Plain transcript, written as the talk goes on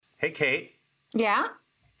Hey, Kate, Yeah?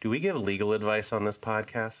 do we give legal advice on this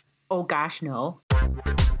podcast? Oh gosh, no.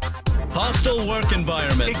 Hostile work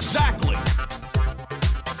environment. Exactly.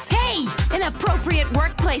 Hey, an appropriate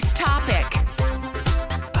workplace topic.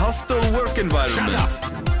 Hostile work environment. Shut up.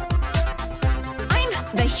 I'm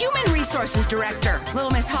the Human Resources Director.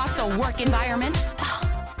 Little Miss Hostile Work Environment.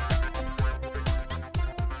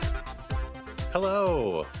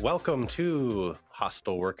 Hello, welcome to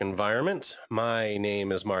Hostile Work Environment. My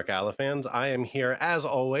name is Mark Alifans. I am here, as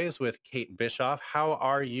always, with Kate Bischoff. How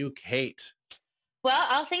are you, Kate? Well,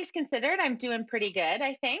 all things considered, I'm doing pretty good,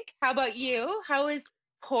 I think. How about you? How is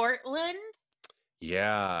Portland?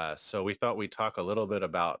 Yeah, so we thought we'd talk a little bit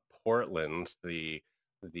about Portland, the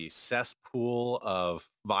cesspool of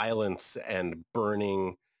violence and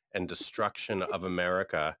burning and destruction of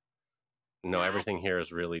America. No, Yeah. everything here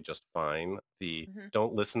is really just fine. Mhm.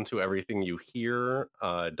 Don't listen to everything you hear.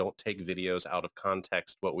 Don't take videos out of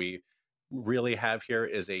context. What we really have here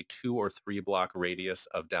is a 2 or 3 block radius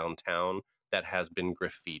of downtown that has been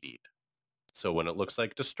graffitied. So when it looks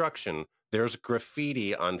like destruction, there's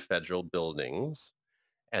graffiti on federal buildings.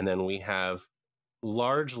 And then we have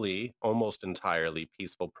largely, almost entirely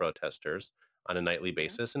peaceful protesters on a nightly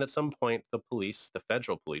basis. And at some point, the police, the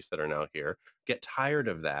federal police that are now here, get tired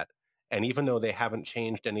of that. And even though they haven't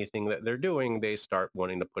changed anything that they're doing, they start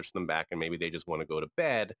wanting to push them back and maybe they just want to go to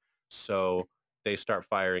bed. So they start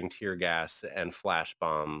firing tear gas and flash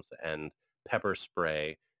bombs and pepper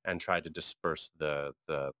spray and try to disperse the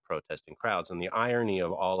protesting crowds. And the irony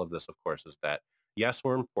of all of this, of course, is that, yes,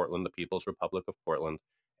 we're in Portland, the People's Republic of Portland.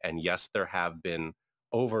 And yes, there have been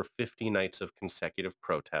over 50 nights of consecutive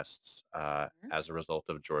protests as a result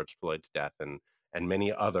of George Floyd's death and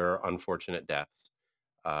many other unfortunate deaths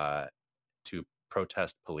to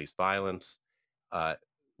protest police violence.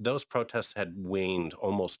 Those protests had waned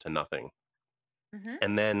almost to nothing. Mhm.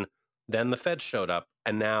 And then the feds showed up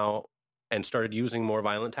and started using more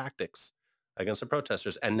violent tactics against the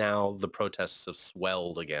protesters. And now the protests have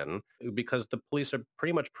swelled again because the police are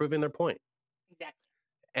pretty much proving their point. Exactly.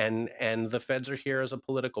 And the feds are here as a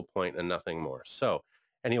political point and nothing more. So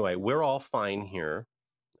anyway, we're all fine here.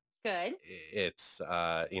 Good. It's,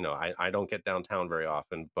 I don't get downtown very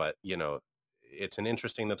often, but, it's an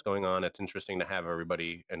interesting that's going on. It's interesting to have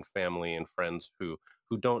everybody and family and friends who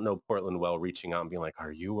don't know Portland well reaching out and being like,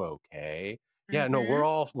 are you okay? Yeah, no,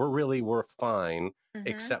 we're fine, Mhm.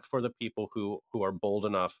 except for the people who are bold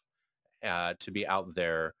enough to be out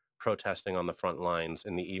there protesting on the front lines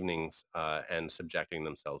in the evenings and subjecting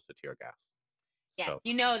themselves to tear gas. Yes,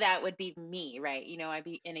 So that would be me, right? I'd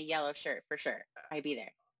be in a yellow shirt for sure. I'd be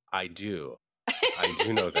there. I do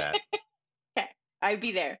know that. Okay, I'd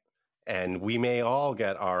be there. And we may all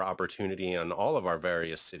get our opportunity in all of our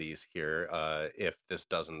various cities here if this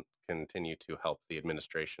doesn't continue to help the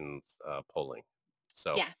administration's polling.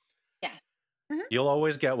 So Yeah. Yeah. Mhm. you'll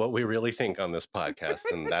always get what we really think on this podcast,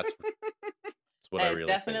 and that's what I That is really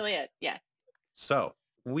definitely think. it. Yeah. So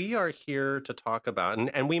we are here to talk about,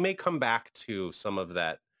 and we may come back to some of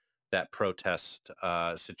that protest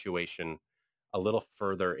situation a little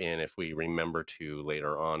further in if we remember to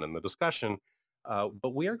later on in the discussion. But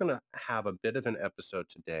we are going to have a bit of an episode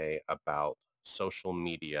today about social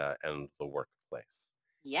media and the workplace.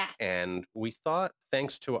 Yeah. And we thought,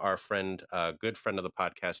 thanks to our friend, good friend of the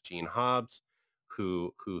podcast, Gene Hobbs,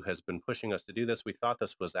 who has been pushing us to do this, we thought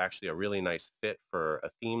this was actually a really nice fit for a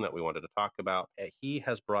theme that we wanted to talk about. He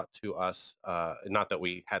has brought to us, not that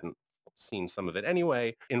we hadn't seen some of it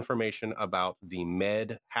anyway, information about the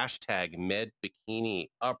hashtag Med Bikini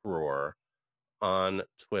uproar on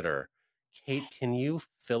Twitter. Kate, can you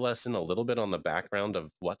fill us in a little bit on the background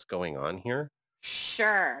of what's going on here?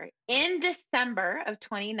 Sure. In December of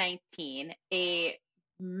 2019, a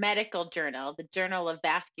medical journal, the Journal of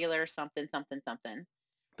Vascular something, something, something.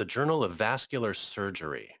 The Journal of Vascular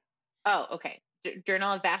Surgery. Oh, okay.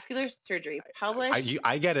 Journal of Vascular Surgery published.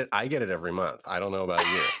 I get it. I get it every month. I don't know about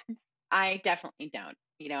you. I definitely don't.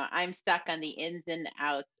 I'm stuck on the ins and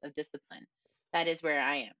outs of discipline. That is where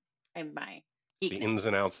I am. I'm my The geekness. ins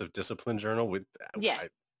and outs of discipline journal. Yes.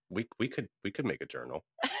 We could make a journal.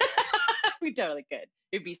 We totally could.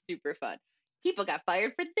 It'd be super fun. People got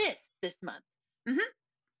fired for this month. Mm-hmm.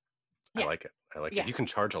 I Yeah. like it. I like Yeah. it. You can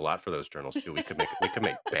charge a lot for those journals too. We could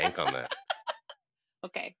make bank on that.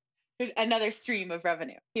 Okay. There's another stream of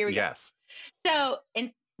revenue. Here we Yes. go. So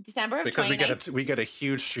in December of Because 2019. we get a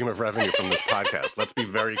huge stream of revenue from this podcast. Let's be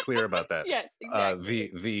very clear about that. Yes,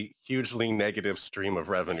 exactly. The hugely negative stream of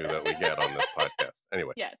revenue that we get on this podcast.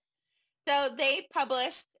 Anyway. Yes. So they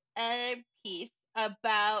published a piece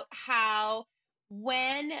about how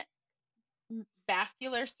when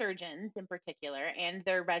vascular surgeons in particular and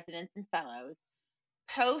their residents and fellows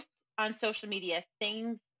post on social media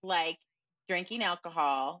things like drinking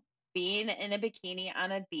alcohol, being in a bikini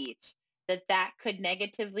on a beach, that could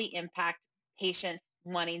negatively impact patients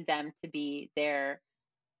wanting them to be their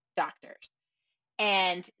doctors.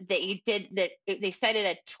 And they did that. They cited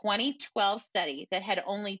a 2012 study that had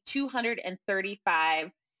only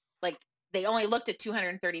 235, like they only looked at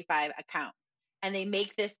 235 accounts, and they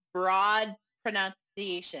make this broad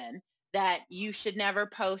pronunciation that you should never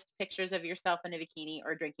post pictures of yourself in a bikini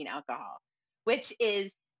or drinking alcohol, which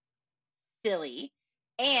is silly.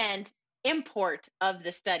 And import of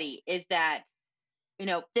the study is that,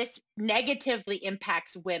 this negatively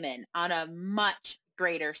impacts women on a much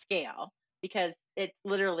greater scale because it's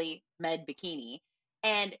literally med bikini.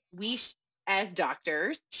 And we, as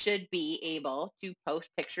doctors, should be able to post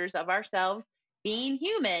pictures of ourselves being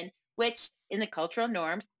human, which in the cultural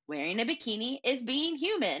norms, wearing a bikini is being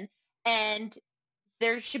human. And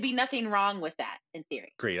there should be nothing wrong with that in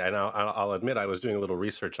theory. Great. And I'll admit I was doing a little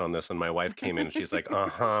research on this and my wife came in and she's like,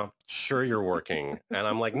 sure you're working. And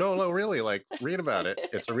I'm like, no, really, like read about it.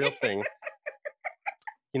 It's a real thing.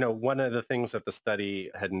 One of the things that the study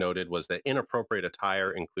had noted was that inappropriate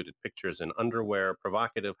attire included pictures in underwear,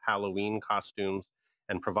 provocative Halloween costumes,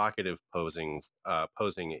 and provocative posing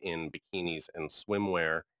in bikinis and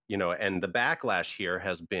swimwear. And the backlash here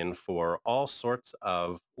has been for all sorts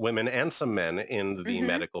of women and some men in the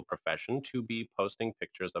medical profession to be posting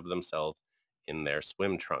pictures of themselves in their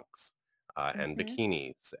swim trunks and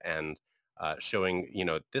bikinis and showing,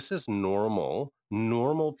 this is normal.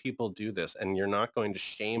 Normal people do this, and you're not going to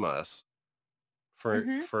shame us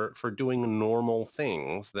for doing normal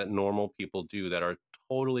things that normal people do that are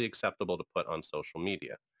totally acceptable to put on social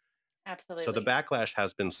media. Absolutely. So the backlash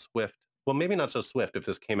has been swift. Well, maybe not so swift if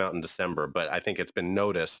this came out in December, but I think it's been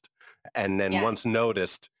noticed. And then once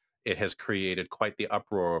noticed, it has created quite the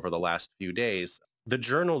uproar over the last few days. The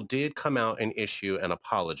Journal did come out and issue an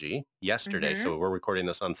apology yesterday. So we're recording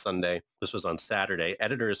this on Sunday. This was on Saturday.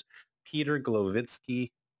 Editors Peter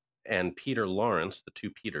Glovitsky and Peter Lawrence, the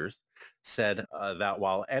two Peters, said that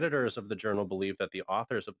while editors of the Journal believe that the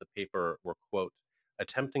authors of the paper were, quote,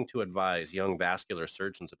 attempting to advise young vascular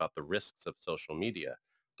surgeons about the risks of social media,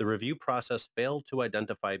 the review process failed to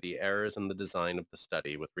identify the errors in the design of the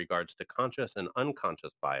study with regards to conscious and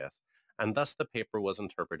unconscious bias, and thus the paper was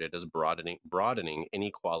interpreted as broadening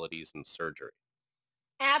inequalities in surgery.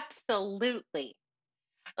 Absolutely.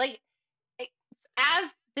 Like,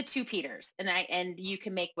 as the two Peters, and you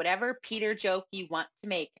can make whatever Peter joke you want to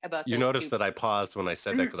make about You noticed that I paused when I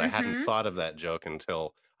said that because I hadn't thought of that joke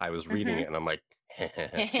until I was reading it, and I'm like, two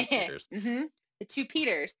Peters. The two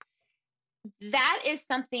Peters. That is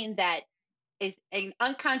something that is an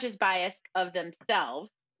unconscious bias of themselves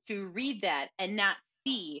to read that and not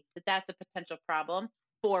see that that's a potential problem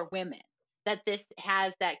for women, that this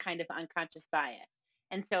has that kind of unconscious bias.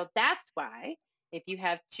 And so that's why if you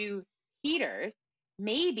have two Peters,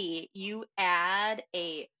 maybe you add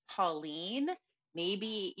a Pauline,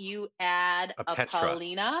 maybe you add a Petra.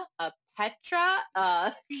 Paulina, a Petra,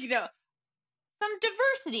 some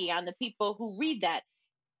diversity on the people who read that.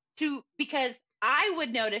 Because I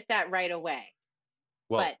would notice that right away.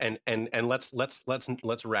 Well, and let's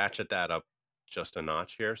ratchet that up just a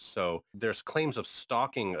notch here. So there's claims of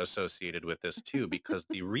stalking associated with this too, because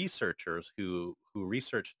the researchers who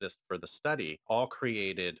researched this for the study all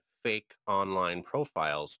created fake online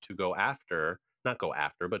profiles to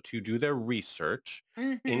but to do their research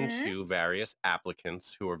into various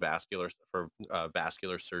applicants who are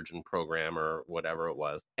vascular surgeon program or whatever it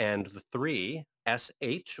was. And the three,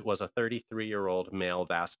 SH was a 33-year-old male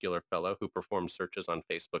vascular fellow who performed searches on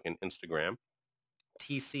Facebook and Instagram.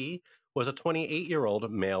 TC was a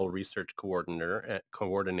 28-year-old male research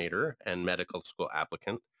coordinator and medical school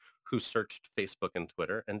applicant who searched Facebook and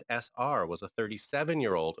Twitter. And SR was a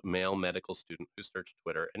 37-year-old male medical student who searched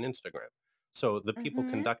Twitter and Instagram. So the people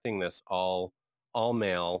conducting this, all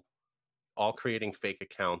male, all creating fake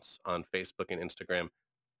accounts on Facebook and Instagram,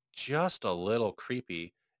 just a little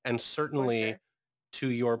creepy. And certainly, to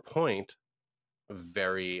your point,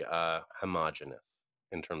 very homogenous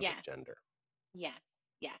in terms of gender. Yes.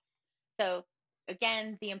 So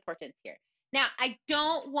again, the importance here. Now, I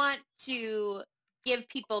don't want to give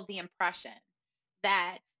people the impression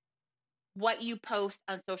that what you post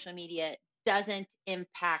on social media doesn't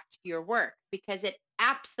impact your work, because it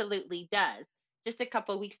absolutely does. Just a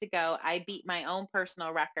couple of weeks ago, I beat my own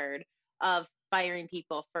personal record of firing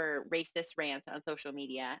people for racist rants on social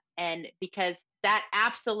media, and because that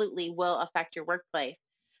absolutely will affect your workplace.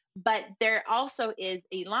 But there also is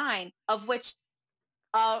a line of which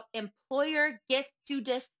a employer gets to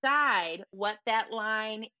decide what that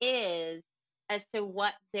line is as to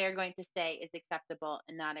what they're going to say is acceptable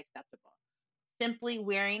and not acceptable. Simply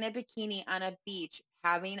wearing a bikini on a beach,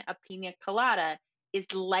 having a pina colada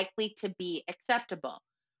is likely to be acceptable.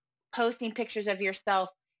 Posting pictures of yourself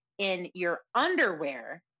in your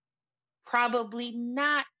underwear, probably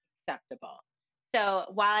not acceptable. So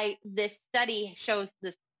while this study shows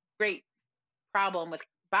this great problem with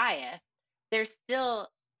bias, there's still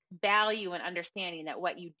value in understanding that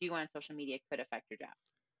what you do on social media could affect your job.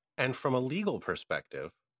 And from a legal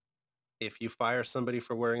perspective, if you fire somebody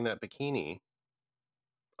for wearing that bikini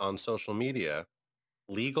on social media,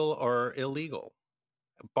 legal or illegal,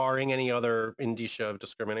 barring any other indicia of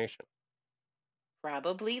discrimination?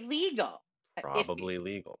 Probably legal. Probably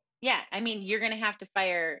legal. Yeah, I mean, you're going to have to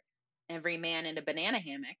fire every man in a banana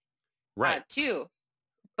hammock, Right. too.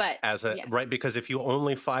 But right, because if you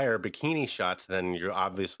only fire bikini shots, then you're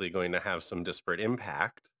obviously going to have some disparate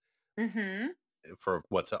impact for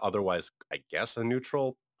what's otherwise, I guess, a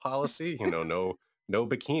neutral policy. No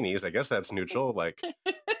bikinis. I guess that's neutral. Like,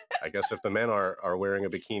 I guess if the men are wearing a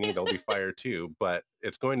bikini, they'll be fired too. But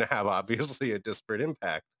it's going to have obviously a disparate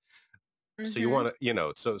impact. So you want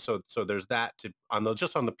to, so there's that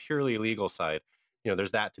just on the purely legal side,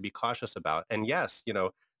 there's that to be cautious about. And yes,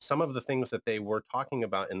 some of the things that they were talking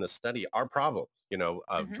about in the study are problems,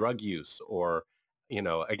 of drug use or,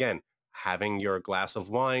 again, having your glass of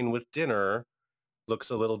wine with dinner looks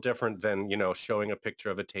a little different than, showing a picture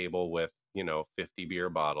of a table with, 50 beer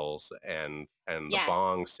bottles and the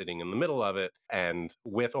bong sitting in the middle of it and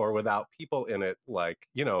with or without people in it. Like,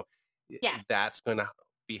 that's going to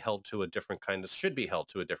should be held to a different kind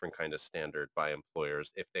of standard by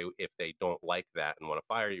employers. If they don't like that and want to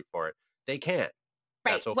fire you for it, they can't.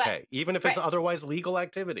 Right. That's okay. Even if it's otherwise legal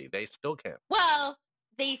activity, they still can. Well,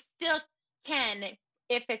 they still can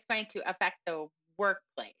if it's going to affect the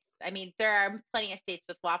workplace. I mean, there are plenty of states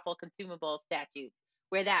with lawful consumable statutes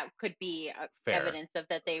where that could be evidence of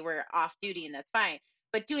that they were off duty, and that's fine.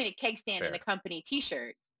 But doing a keg stand in a company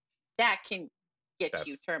T-shirt, that can get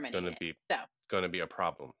you terminated. Going to be a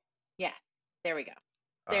problem. Yeah, there we go.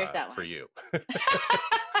 There's that one for you.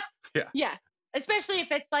 Yeah, especially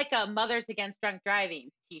if it's like a Mothers Against Drunk Driving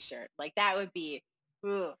T-shirt. Like that would be,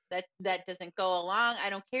 that doesn't go along. I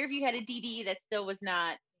don't care if you had a DD, that still was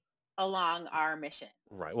not along our mission.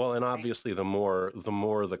 Right. Well, and obviously the more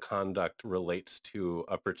the conduct relates to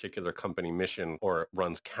a particular company mission or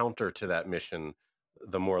runs counter to that mission,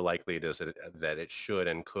 the more likely it is that it should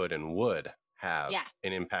and could and would have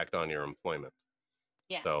an impact on your employment.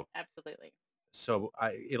 Yeah, absolutely. So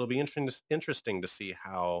it'll be interesting to see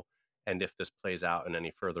how and if this plays out in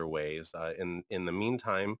any further ways. In the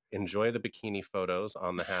meantime, enjoy the bikini photos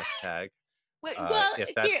on the hashtag.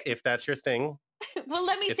 If that's your thing. Well,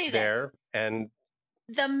 let me say it's there, and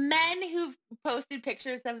the men who've posted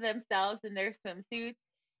pictures of themselves in their swimsuits,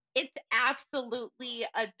 it's absolutely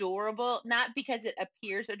adorable. Not because it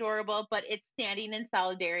appears adorable, but it's standing in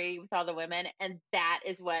solidarity with all the women, and that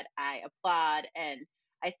is what I applaud, and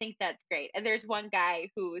I think that's great. And there's one guy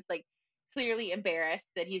who is like clearly embarrassed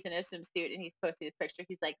that he's in a swimsuit, and he's posting this picture.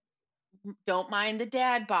 He's like, "Don't mind the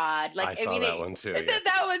dad bod." Like, I saw that one too. Yeah.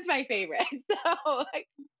 That one's my favorite. So,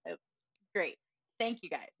 great. Thank you,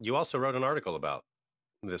 guys. You also wrote an article about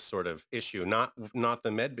this sort of issue, not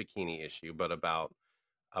the med bikini issue, but about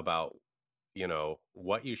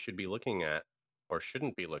what you should be looking at or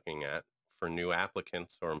shouldn't be looking at for new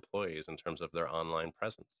applicants or employees in terms of their online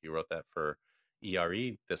presence. You wrote that for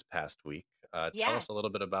ERE this past week. Tell us a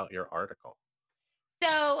little bit about your article.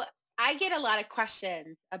 So I get a lot of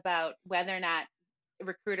questions about whether or not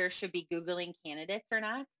recruiters should be Googling candidates or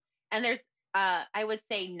not. And there's, I would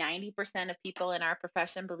say 90% of people in our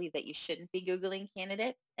profession believe that you shouldn't be Googling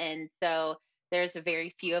candidates. And so there's a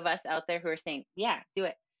very few of us out there who are saying, yeah, do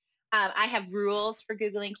it. I have rules for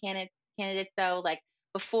Googling candidates though. Like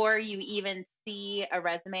before you even see a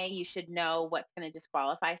resume, you should know what's going to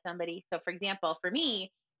disqualify somebody. So for example, for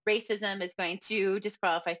me, racism is going to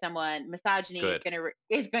disqualify someone. Misogyny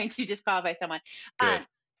is going to disqualify someone.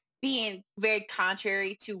 Being very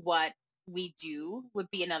contrary to what we do would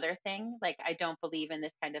be another thing. Like, I don't believe in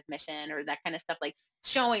this kind of mission or that kind of stuff. Like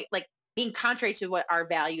showing, like being contrary to what our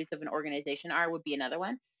values of an organization are would be another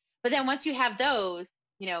one. But then once you have those,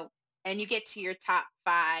 and you get to your top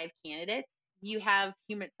 5 candidates, you have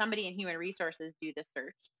somebody in human resources do the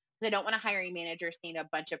search. They don't want a hiring manager seeing a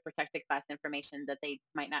bunch of protected class information that they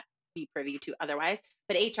might not be privy to otherwise.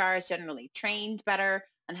 But HR is generally trained better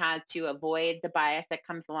on how to avoid the bias that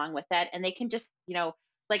comes along with that. And they can just,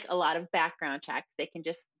 like a lot of background checks, they can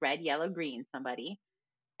just red, yellow, green somebody.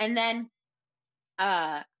 And then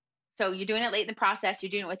So you're doing it late in the process, you're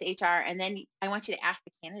doing it with HR, and then I want you to ask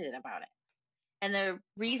the candidate about it. And the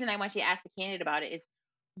reason I want you to ask the candidate about it is,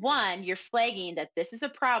 one, you're flagging that this is a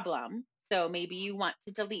problem. So maybe you want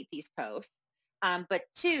to delete these posts. But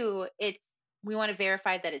two, we want to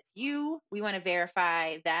verify that it's you. We want to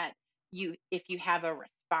verify that if you have a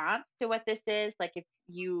response to what this is, like if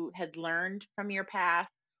you had learned from your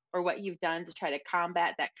past or what you've done to try to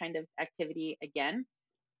combat that kind of activity again.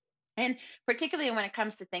 And particularly when it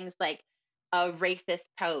comes to things like a racist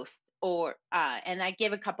post and I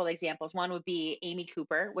give a couple examples. One would be Amy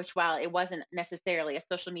Cooper, which while it wasn't necessarily a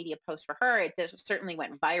social media post for her, it certainly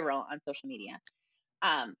went viral on social media.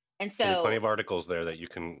 And plenty of articles there that you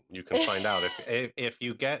can find out if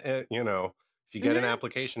you get if you get an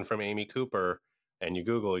application from Amy Cooper and you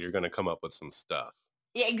Google, you're going to come up with some stuff.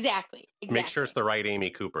 Yeah, exactly. Make sure it's the right Amy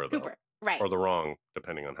Cooper, though. Right. Or the wrong,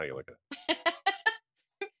 depending on how you look at it.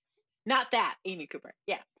 Not that Amy Cooper.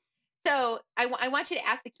 Yeah. So I want you to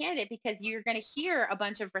ask the candidate, because you're going to hear a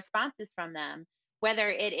bunch of responses from them, whether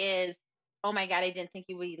it is, oh my God, I didn't think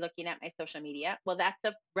you would be looking at my social media. Well, that's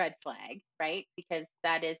a red flag, right? Because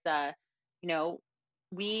that is,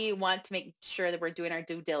 we want to make sure that we're doing our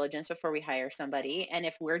due diligence before we hire somebody. And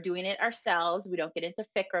if we're doing it ourselves, we don't get into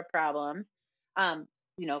FICRA problems.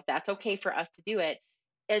 That's okay for us to do it.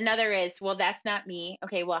 Another is, well, that's not me.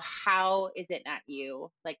 Okay, well, how is it not you?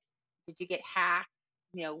 Like, did you get hacked?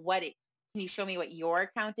 Can you show me what your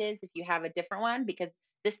account is if you have a different one? Because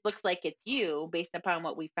this looks like it's you based upon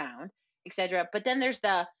what we found, etc. But then there's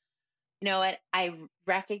I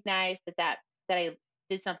recognize that I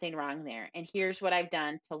did something wrong there. And here's what I've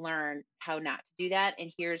done to learn how not to do that.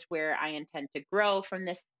 And here's where I intend to grow from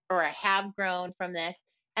this, or I have grown from this.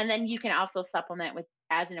 And then you can also supplement with,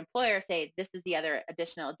 as an employer, say, this is the other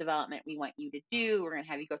additional development we want you to do. We're going to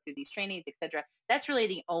have you go through these trainings, etc. That's really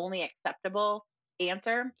the only acceptable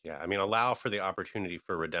answer. Yeah. I mean, allow for the opportunity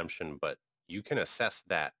for redemption, but you can assess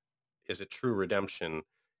that. Is it true redemption?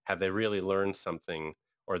 Have they really learned something,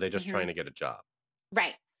 or are they just trying to get a job?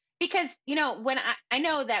 Right. Because, when I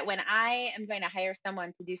know that when I am going to hire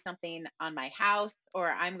someone to do something on my house, or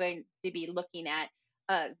I'm going to be looking at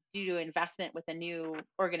due to investment with a new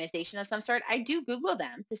organization of some sort, I do Google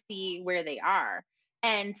them to see where they are.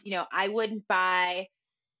 And, I wouldn't buy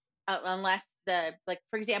unless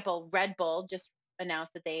for example, Red Bull just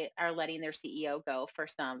announced that they are letting their CEO go for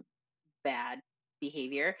some bad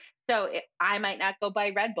behavior. So I might not go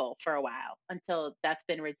buy Red Bull for a while until that's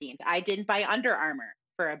been redeemed. I didn't buy Under Armour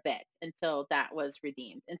for a bit until that was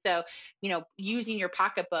redeemed. And so, using your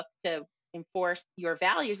pocketbook to enforce your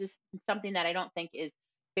values is something that I don't think is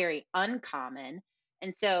very uncommon.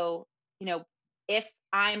 And so, if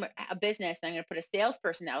I'm a business and I'm going to put a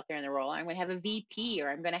salesperson out there in the role, I'm going to have a VP, or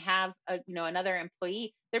I'm going to have another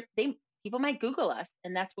employee, people might Google us,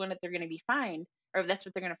 and that's when they're going to be fined, or that's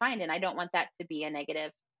what they're going to find. And I don't want that to be a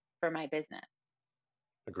negative for my business.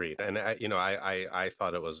 Agreed. And I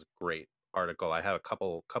thought it was a great article. I have a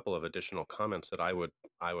couple of additional comments that I would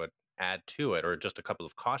add to it, or just a couple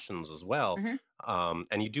of cautions as well.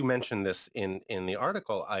 And you do mention this in the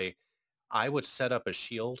article. I would set up a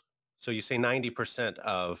shield. So you say 90%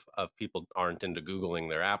 of people aren't into Googling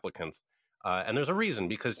their applicants. And there's a reason,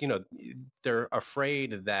 because, they're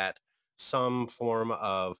afraid that some form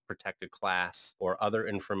of protected class or other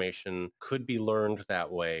information could be learned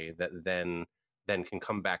that way, that then can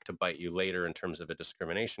come back to bite you later in terms of a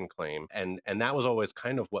discrimination claim. And that was always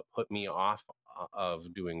kind of what put me off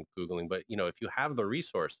of doing Googling. But, if you have the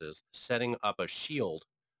resources, setting up a shield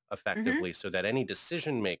effectively so that any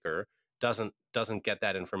decision maker doesn't get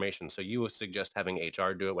that information. So you would suggest having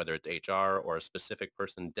HR do it, whether it's HR or a specific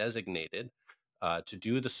person designated to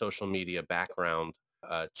do the social media background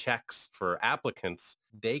checks for applicants.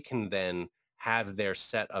 They can then have their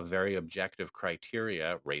set of very objective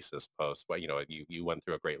criteria, racist posts, but you went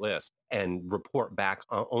through a great list, and report back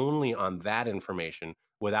only on that information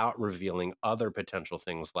without revealing other potential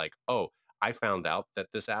things like, oh, I found out that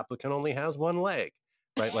this applicant only has one leg,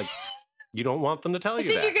 right? Like, you don't want them to tell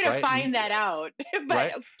you that. You're going to find that out, but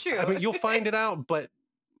right? True. I mean, you'll find it out, but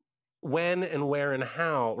when and where and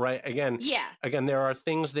how, right? Again, there are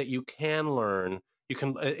things that you can learn. You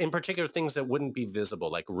can, in particular, things that wouldn't be visible,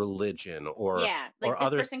 like religion or like or this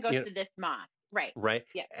other. Person goes to this mosque, right? Right.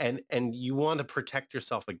 Yeah. And you want to protect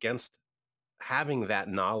yourself against having that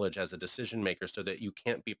knowledge as a decision maker, so that you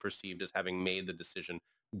can't be perceived as having made the decision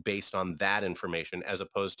based on that information, as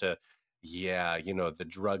opposed to, the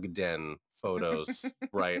drug den photos,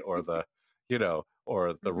 right? Or the,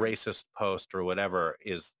 or the racist post or whatever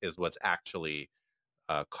is what's actually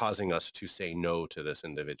causing us to say no to this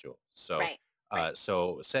individual. So, right. Right.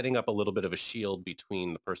 So setting up a little bit of a shield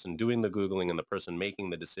between the person doing the Googling and the person making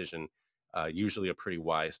the decision, usually a pretty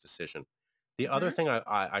wise decision. The other Hmm. thing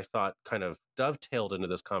I thought kind of dovetailed into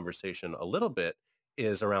this conversation a little bit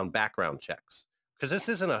is around background checks. Because this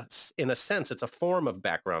Yeah. isn't in a sense, it's a form of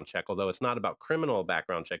background check, although it's not about criminal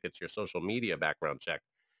background check, it's your social media background check.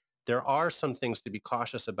 There are some things to be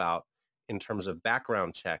cautious about in terms of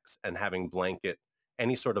background checks and having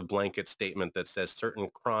any sort of blanket statement that says certain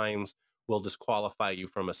crimes will disqualify you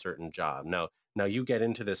from a certain job. Now you get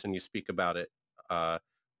into this and you speak about it uh,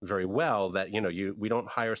 very well that, we don't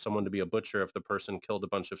hire someone to be a butcher if the person killed a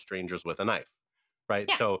bunch of strangers with a knife, right?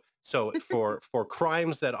 Yeah. So for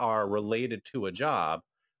crimes that are related to a job,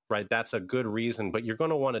 right, that's a good reason, but you're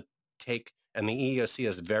going to want to take, and the EEOC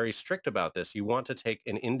is very strict about this, you want to take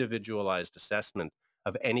an individualized assessment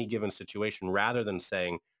of any given situation rather than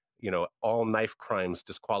saying, all knife crimes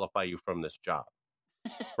disqualify you from this job,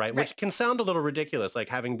 right? Right. Which can sound a little ridiculous, like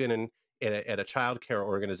having been at a child care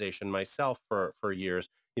organization myself for years,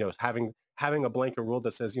 having a blanket rule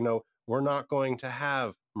that says, we're not going to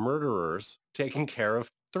have murderers taking care of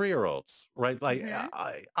 3-year-olds, right? Like, Hmm.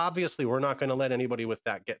 obviously, we're not going to let anybody with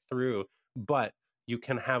that get through, but you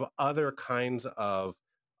can have other kinds of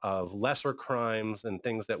lesser crimes and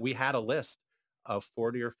things that we had a list of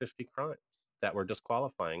 40 or 50 crimes that were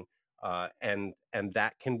disqualifying. And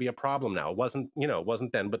that can be a problem now. It wasn't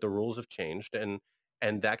then, but the rules have changed, and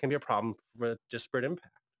that can be a problem for disparate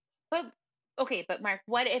impact. But okay, but Mark,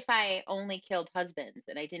 what if I only killed husbands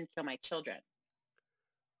and I didn't kill my children?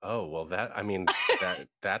 Oh, well,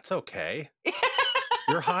 that's okay.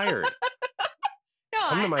 You're hired. No,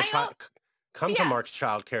 Come to my I know. child. Come to Yeah. Mark's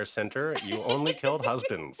Child Care Center. You only killed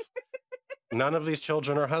husbands. None of these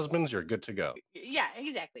children are husbands. You're good to go. Yeah,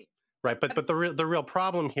 exactly. Right, but the real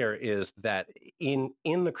problem here is that in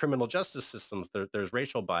the criminal justice systems there's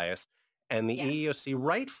racial bias, and the Yeah. EEOC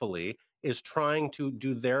rightfully is trying to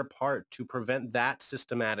do their part to prevent that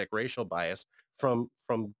systematic racial bias from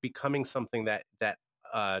becoming something that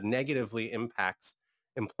negatively impacts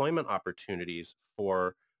employment opportunities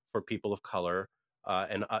for people of color,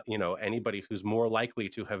 and anybody who's more likely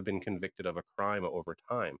to have been convicted of a crime over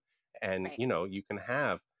time. And Right. you can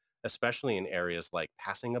have, especially in areas like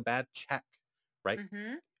passing a bad check, right?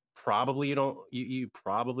 Hmm. Probably you don't you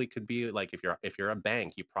probably could be like, if you're a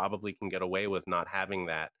bank, you probably can get away with not having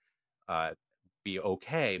that uh, be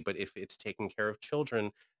okay. But if it's taking care of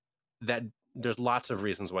children, that there's lots of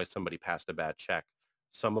reasons why somebody passed a bad check,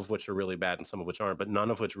 some of which are really bad and some of which aren't, but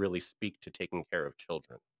none of which really speak to taking care of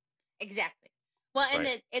children, Exactly. Well, and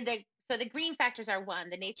right? the green factors are one,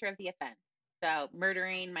 the nature of the offense. So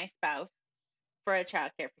murdering my spouse for a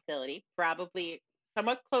child care facility, probably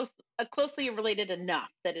somewhat closely related enough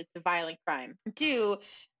that it's a violent crime. Two,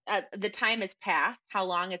 the time has passed, how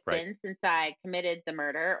long it's Right. been since I committed the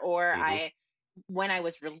murder, or Hmm. when I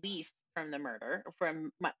was released from the murder,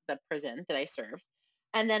 from the prison that I served,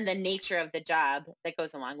 and then the nature of the job that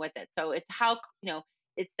goes along with it. So it's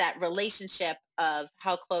it's that relationship of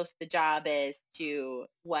how close the job is to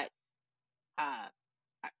what uh,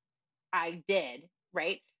 I did,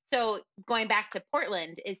 right? So going back to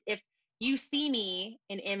Portland is, if you see me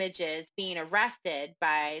in images being arrested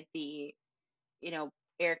by the, you know,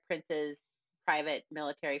 Eric Prince's private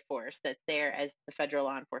military force that's there as the federal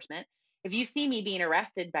law enforcement. If you see me being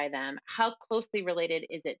arrested by them, how closely related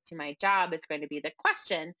is it to my job is going to be the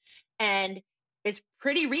question. And it's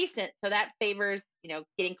pretty recent. So that favors,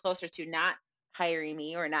 getting closer to not hiring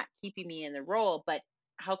me or not keeping me in the role. But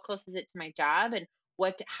how close is it to my job? And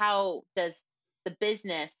how does the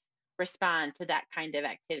business respond to that kind of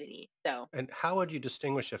activity? So And how would you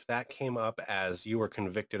distinguish if that came up as you were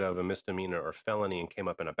convicted of a misdemeanor or felony and came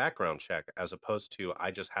up in a background check, as opposed to, I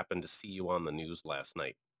just happened to see you on the news last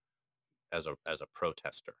night as a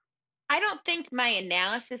protester? I don't think my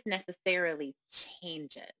analysis necessarily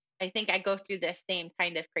changes. I think I go through the same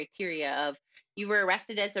kind of criteria of, you were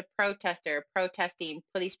arrested as a protester protesting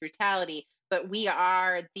police brutality, but we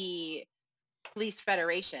are the police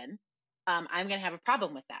federation. I'm going to have a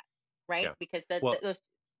problem with that, right? Yeah. Because Well,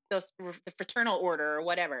 the fraternal order or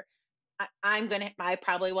whatever, I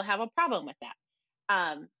probably will have a problem with that.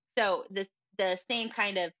 So the same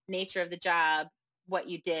kind of nature of the job, what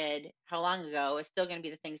you did, how long ago, is still going to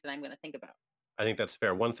be the things that I'm going to think about. I think that's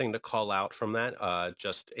fair. One thing to call out from that,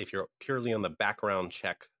 just if you're purely on the background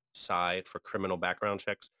check side for criminal background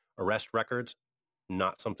checks, arrest records,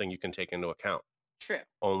 not something you can take into account. True.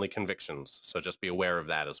 Only convictions. So just be aware of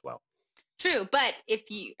that as well. True. But if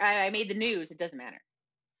I made the news, it doesn't matter.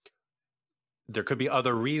 There could be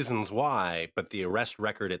other reasons why, but the arrest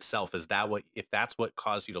record itself, if that's what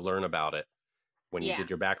caused you to learn about it, when you Yeah. did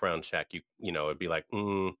your background check, it'd be like,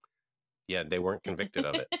 yeah, they weren't convicted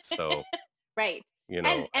of it. So, Right.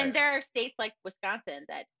 I, And there are states like Wisconsin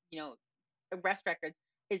that, arrest records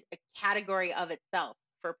is a category of itself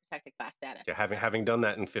for protected class status. yeah, having done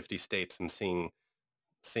that in 50 states and seeing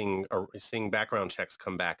background checks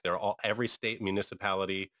come back, every state,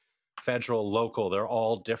 municipality, federal, local, they're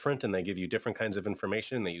all different, and they give you different kinds of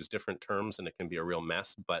information. They use different terms, and it can be a real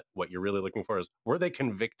mess. But what you're really looking for is, were they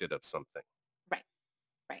convicted of something? Right.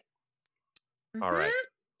 Right. All right.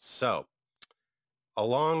 So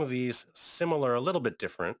along these similar, a little bit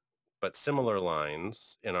different, but similar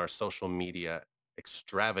lines in our social media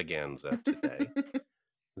extravaganza today,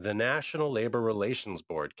 the National Labor Relations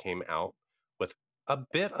Board came out with a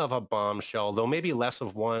bit of a bombshell, though maybe less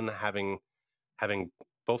of one, having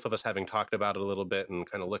both of us having talked about it a little bit and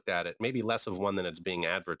kind of looked at it, maybe less of one than it's being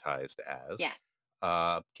advertised as.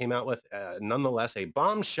 Yeah. Came out with nonetheless a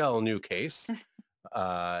bombshell new case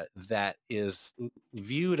that is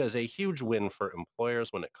viewed as a huge win for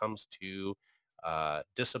employers when it comes to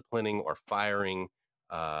disciplining or firing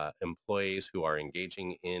employees who are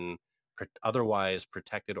engaging in otherwise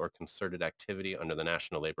protected or concerted activity under the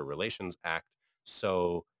National Labor Relations Act.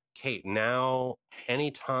 So, Kate, now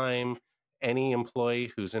anytime any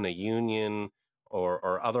employee who's in a union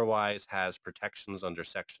or otherwise has protections under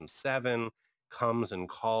Section 7 comes and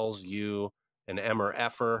calls you an M or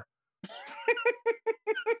F'er,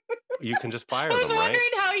 you can just fire I was them, right? wondering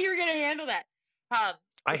how you were going to handle that.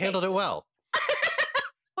 I handled it well.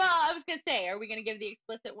 Well, I was going to say, are we going to give the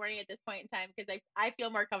explicit warning at this point in time? Because I feel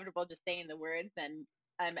more comfortable just saying the words than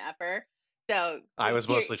I'm F'er. So I was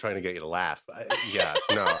mostly trying to get you to laugh.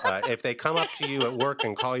 If they come up to you at work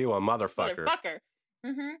and call you a motherfucker,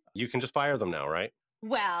 you can just fire them now, right?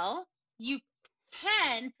 Well, you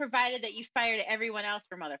can, provided that you fired everyone else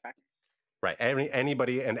for motherfucker. Right.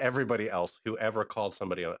 Anybody and everybody else who ever called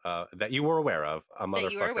somebody that you were aware of a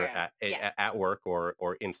motherfucker at work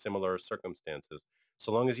or in similar circumstances.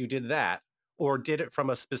 So long as you did that or did it from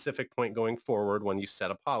a specific point going forward when you set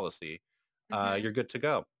a policy, you're good to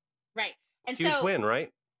go. Right. And huge win, right?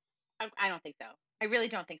 I don't think so. I really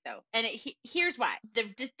don't think so. And here's why.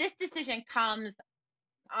 This decision comes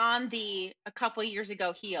on a couple years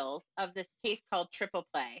ago heels of this case called Triple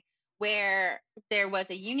Play, where there was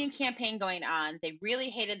a union campaign going on. They really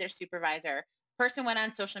hated their supervisor. Person went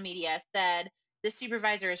on social media, said, this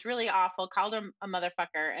supervisor is really awful, called him a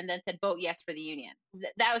motherfucker, and then said, vote yes for the union.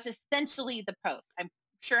 That was essentially the post. I'm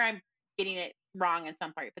sure I'm getting it wrong in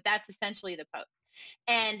some part, but that's essentially the post.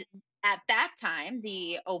 And at that time,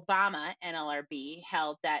 the Obama NLRB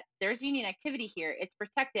held that there's union activity here. It's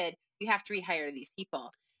protected. You have to rehire these people.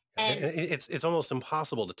 And it's almost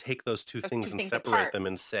impossible to take those two things and separate apart. them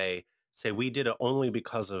and say we did it only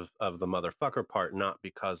because of the motherfucker part, not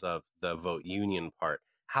because of the vote union part.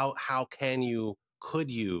 How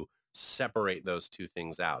could you separate those two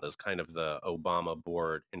things out as kind of the Obama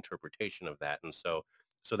board interpretation of that? And so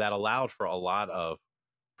that allowed for a lot of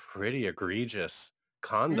pretty egregious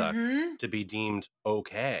conduct to be deemed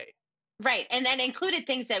okay. Right. And that included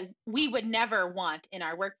things that we would never want in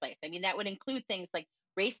our workplace. I mean, that would include things like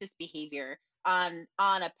racist behavior on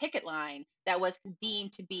a picket line that was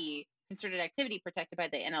deemed to be concerted activity protected by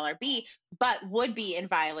the NLRB, but would be in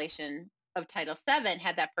violation of Title VII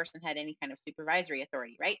had that person had any kind of supervisory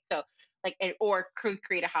authority, right? So or could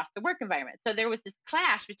create a hostile work environment. So there was this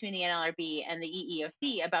clash between the NLRB and the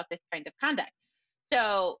EEOC about this kind of conduct.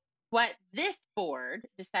 So what this board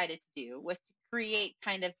decided to do was to create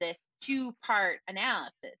kind of this two-part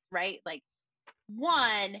analysis, right? Like,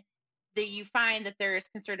 one, that you find that there's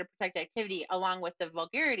concerted protected activity along with the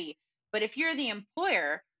vulgarity. But if you're the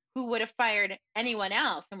employer who would have fired anyone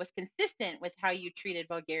else and was consistent with how you treated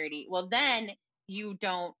vulgarity, well, then you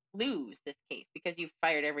don't lose this case because you've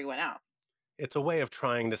fired everyone else. It's a way of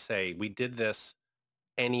trying to say we did this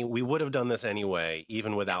we would have done this anyway,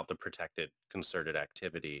 even without the protected concerted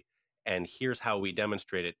activity. And here's how we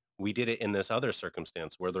demonstrate it. We did it in this other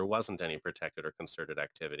circumstance where there wasn't any protected or concerted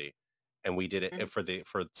activity. And we did it for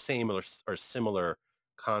same or similar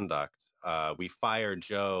conduct. We fired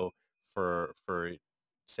Joe for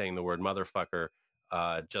saying the word motherfucker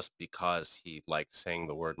just because he liked saying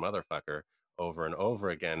the word motherfucker over and over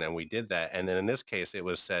again. And we did that. And then in this case, it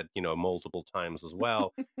was said, multiple times as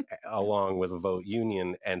well, along with a vote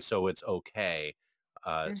union. And so it's okay.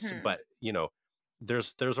 But,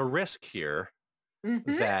 there's a risk here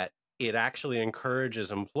that it actually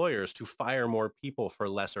encourages employers to fire more people for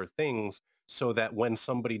lesser things so that when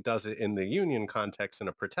somebody does it in the union context, in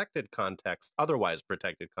a protected context, otherwise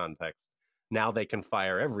protected context, now they can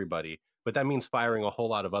fire everybody. But that means firing a whole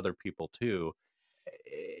lot of other people too.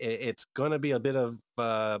 it's going to be a bit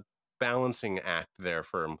of balancing act there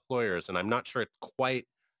for employers, and I'm not sure it's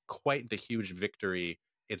quite the huge victory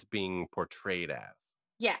it's being portrayed as.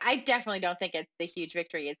 Yeah, I definitely don't think it's the huge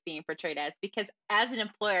victory it's being portrayed as, because as an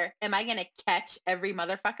employer, am I going to catch every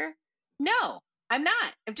motherfucker? No, I'm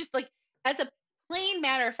not. I'm just like, as a plain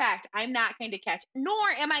matter of fact, I'm not going to catch,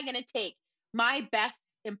 nor am I going to take my best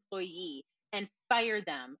employee and fire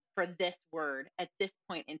them for this word at this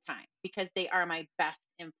point in time, because they are my best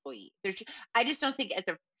employee. I just don't think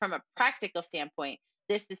from a practical standpoint,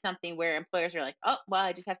 this is something where employers are like, oh, well,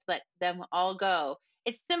 I just have to let them all go.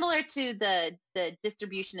 It's similar to the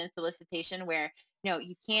distribution and solicitation where,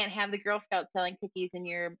 you can't have the Girl Scouts selling cookies in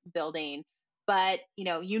your building, but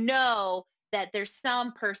that there's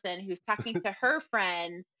some person who's talking to her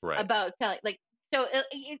friends Right. about selling, like, so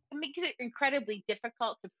it makes it incredibly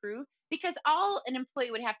difficult to prove, because all an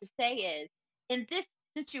employee would have to say is, in this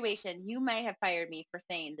situation, you might have fired me for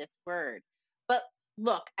saying this word, but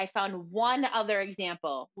look, I found one other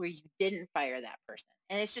example where you didn't fire that person.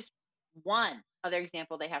 And it's just one other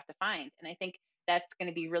example they have to find. And I think that's going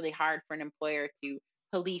to be really hard for an employer to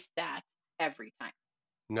police that every time.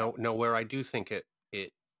 No, where I do think it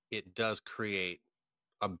does create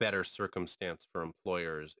a better circumstance for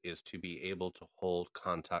employers is to be able to hold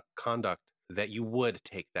conduct that you would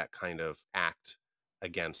take that kind of act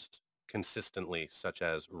against consistently, such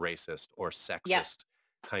as racist or sexist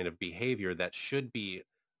kind of behavior that should be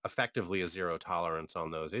effectively a zero tolerance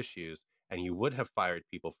on those issues. And you would have fired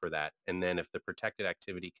people for that. And then if the protected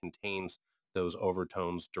activity contains those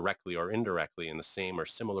overtones directly or indirectly in the same or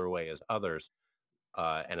similar way as others,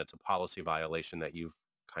 and it's a policy violation that you've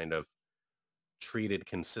kind of treated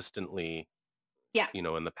consistently,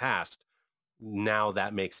 in the past, now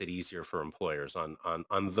that makes it easier for employers on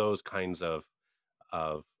those kinds of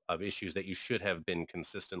issues that you should have been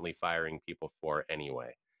consistently firing people for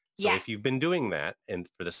anyway. So if you've been doing that, and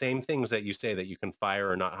for the same things that you say that you can fire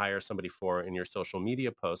or not hire somebody for in your social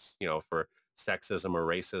media posts, for sexism or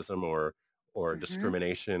racism or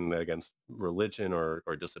discrimination against religion or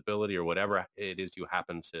disability or whatever it is you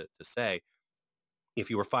happen to say,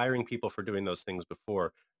 if you were firing people for doing those things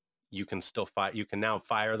before, you can now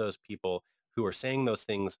fire those people who are saying those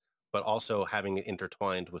things, but also having it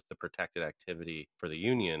intertwined with the protected activity for the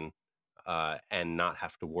union, and not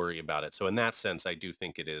have to worry about it. So in that sense, I do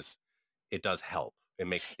think it does help. It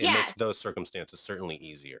makes those circumstances certainly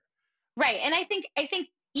easier. Right. And I think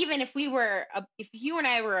even if if you and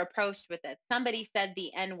I were approached with it, somebody said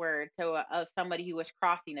the N-word to somebody who was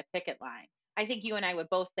crossing a picket line, I think you and I would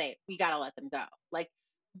both say, we got to let them go. Like,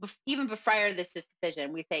 even prior to this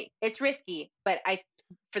decision, we say it's risky, but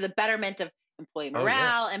for the betterment of employee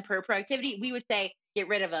morale and productivity, we would say, get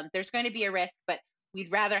rid of them. There's going to be a risk, but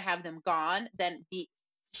we'd rather have them gone than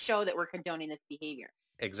show that we're condoning this behavior.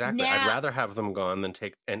 Exactly. I'd rather have them gone than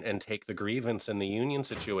take the grievance in the union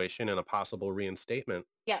situation and a possible reinstatement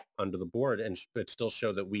under the board, but still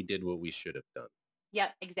show that we did what we should have done.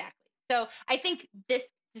 Yep, exactly. So I think this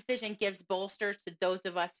decision gives bolster to those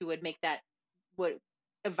of us who would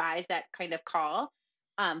advise that kind of call.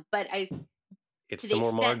 But it's the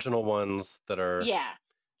more marginal ones that are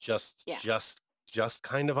just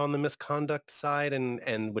kind of on the misconduct side,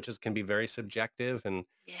 and which can be very subjective, and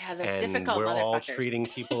difficult. We're all treating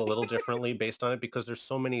people a little differently based on it, because there's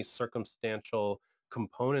so many circumstantial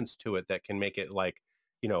components to it that can make it like,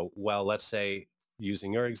 well, let's say,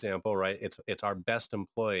 using your example, right? It's our best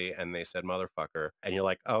employee, and they said motherfucker, and you're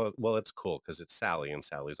like, oh, well, it's cool because it's Sally, and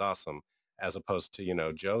Sally's awesome, as opposed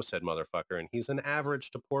to, Joe said motherfucker, and he's an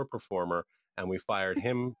average to poor performer, and we fired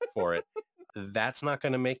him for it. That's not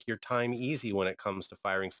going to make your time easy when it comes to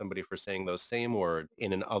firing somebody for saying those same words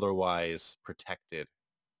in an otherwise protected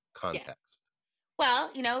context.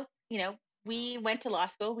 Well, we went to law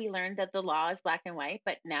school. We learned that the law is black and white,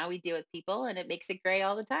 but now we deal with people and it makes it gray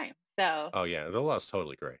all the time. So. Oh yeah, the law is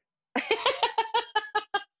totally gray.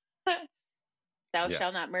 Thou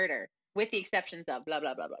shalt not murder, with the exceptions of blah,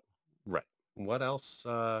 blah, blah, blah. Right. What else?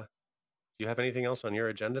 Do you have anything else on your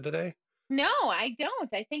agenda today? No, I don't.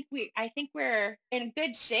 I think we're in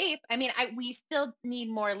good shape. I mean, we still need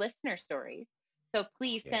more listener stories. So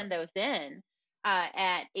please send those in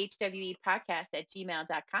at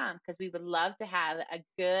hwepodcast@gmail.com, because we would love to have a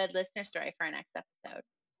good listener story for our next episode.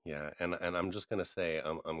 Yeah, and I'm just going to say,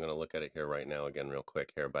 I'm going to look at it here right now again real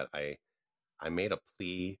quick here, but I made a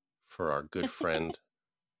plea for our good friend,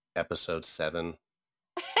 episode 7.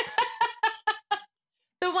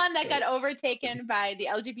 The one that got overtaken by the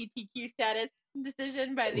LGBTQ status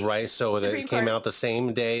decision by the right. So Supreme it came Court. out the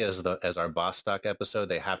same day as our Bostock episode.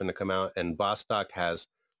 They happened to come out, and Bostock has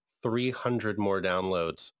 300 more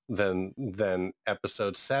downloads than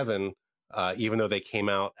episode 7, even though they came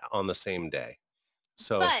out on the same day.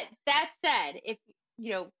 So, but that said, if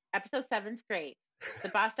episode 7's great. The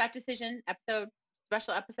Bostock decision episode,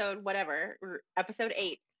 special episode, whatever, or episode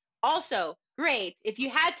 8, also great. If you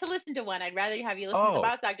had to listen to one, I'd rather have you listen to the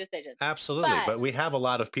Bostock decision. Absolutely, but we have a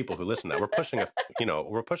lot of people who listen to that. We're pushing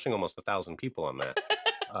we're pushing almost 1,000 people on that,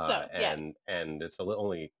 and it's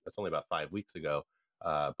only about 5 weeks ago,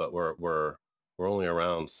 but we're only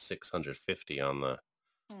around 650 on the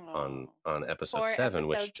on episode 7,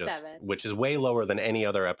 which is way lower than any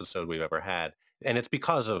other episode we've ever had, and it's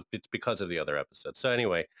because of the other episodes. So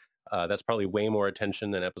anyway, that's probably way more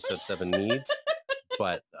attention than episode 7 needs.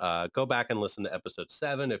 But go back and listen to episode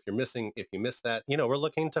 7 if you missed that. We're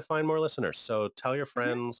looking to find more listeners. So tell your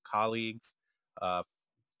friends, colleagues,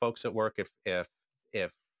 folks at work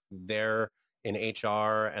if they're in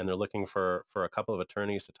HR and they're looking for a couple of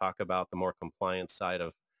attorneys to talk about the more compliance side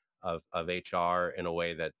of HR in a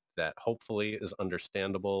way that hopefully is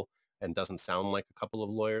understandable and doesn't sound like a couple of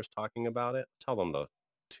lawyers talking about it. Tell them to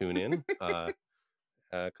tune in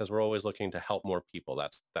because we're always looking to help more people.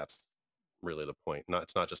 That's really the point.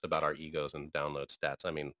 It's not just about our egos and download stats.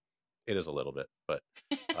 I mean, it is a little bit, but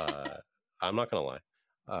I'm not going to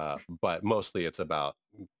lie. But mostly it's about,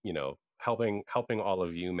 helping all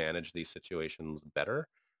of you manage these situations better.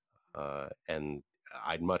 And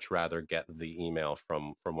I'd much rather get the email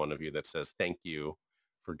from one of you that says, thank you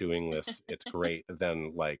for doing this. It's great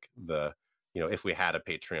than like if we had a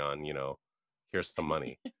Patreon, here's some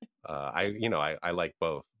money. I like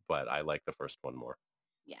both, but I like the first one more.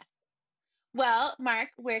 Yeah. Well, Mark,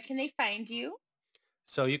 where can they find you?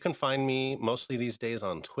 So you can find me mostly these days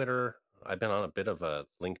on Twitter. I've been on a bit of a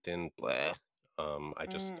LinkedIn bleh.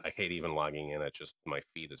 I hate even logging in. It's just my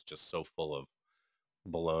feed is just so full of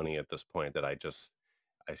baloney at this point that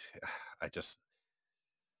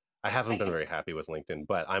I haven't been very happy with LinkedIn,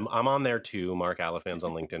 but I'm on there too. Mark Alifans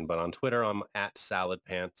on LinkedIn, but on Twitter I'm at Salad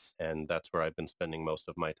Pants, and that's where I've been spending most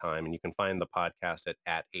of my time. And you can find the podcast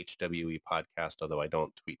at HWE Podcast, although I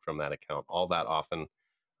don't tweet from that account all that often,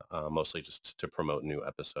 mostly just to promote new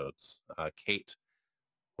episodes. Kate,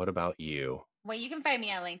 what about you? Well, you can find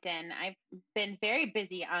me on LinkedIn. I've been very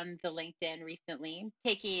busy on the LinkedIn recently,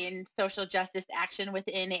 taking social justice action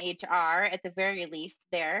within HR at the very least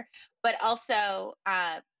there, but also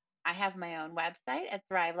I have my own website at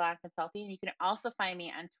Thrive Law Consulting. You can also find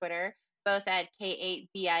me on Twitter, both at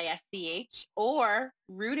K8BISCH or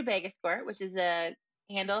Rutabagascourt, which is a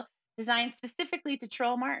handle designed specifically to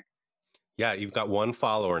troll Mark. Yeah, you've got one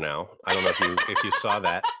follower now. I don't know if you saw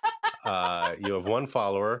that. You have one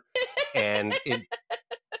follower, and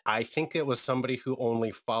I think it was somebody who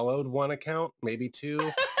only followed one account, maybe 2.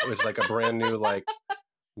 It was like a brand new,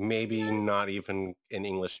 maybe not even an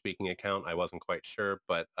English speaking account. I wasn't quite sure,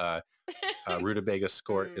 but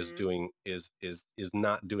Rutabagascourt is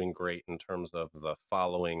not doing great in terms of the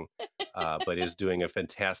following, but is doing a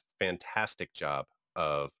fantastic job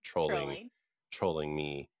of trolling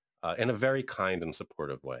me in a very kind and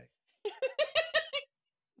supportive way.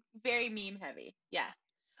 Very meme heavy. Yes.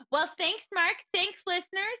 Well, thanks, Mark. Thanks,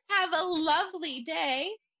 listeners. Have a lovely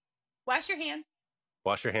day. Wash your hands.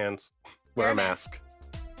 Wash your hands. Wear a mask.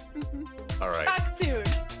 All right. Talk soon.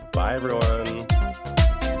 Bye, everyone.